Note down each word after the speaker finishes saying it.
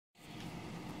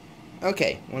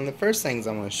Okay, one of the first things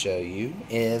I'm going to show you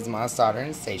is my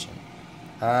soldering station.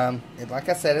 Like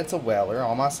I said, it's a Weller.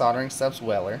 All my soldering stuff's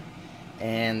Weller.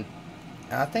 And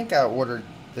I think I ordered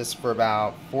this for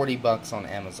about 40 bucks on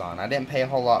Amazon. I didn't pay a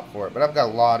whole lot for it, but I've got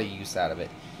a lot of use out of it.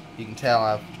 You can tell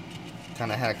I've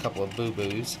kind of had a couple of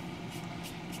boo-boos.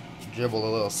 Dribbled a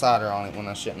little solder on it when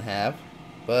I shouldn't have.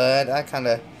 But I kind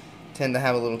of tend to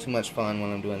have a little too much fun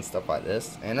when I'm doing stuff like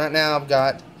this. And right now I've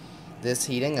got this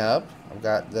heating up. I've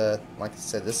got like I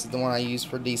said, this is the one I use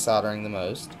for desoldering the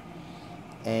most.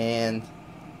 And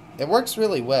it works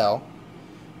really well.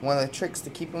 One of the tricks to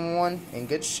keeping one in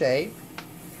good shape,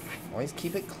 always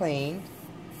keep it clean.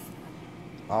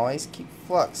 Always keep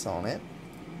flux on it.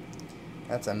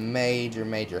 That's a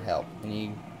major help.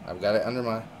 And I've got it under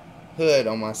my hood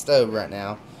on my stove right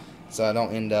now, so I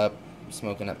don't end up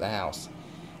smoking up the house.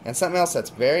 And something else that's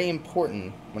very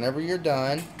important whenever you're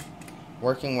done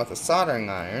working with a soldering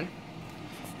iron.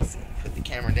 Put the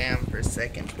camera down for a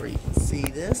second where you can see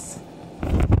this.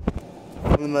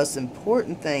 One of the most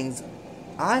important things,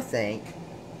 I think,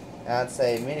 I'd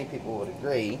say many people would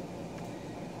agree,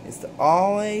 is to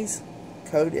always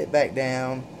coat it back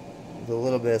down with a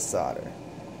little bit of solder.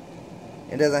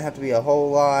 It doesn't have to be a whole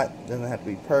lot, it doesn't have to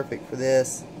be perfect for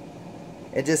this.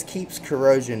 It just keeps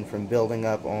corrosion from building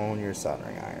up on your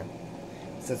soldering iron.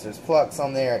 Since there's flux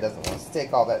on there, it doesn't want to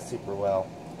stick all that super well.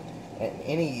 And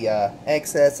any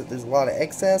excess, if there's a lot of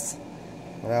excess,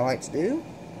 what I like to do,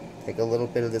 take a little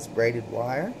bit of this braided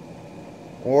wire,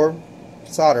 or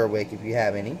solder wick if you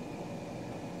have any,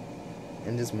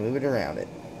 and just move it around it.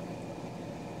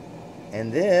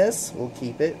 And this will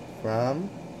keep it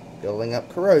from building up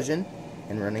corrosion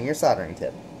and running your soldering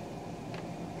tip.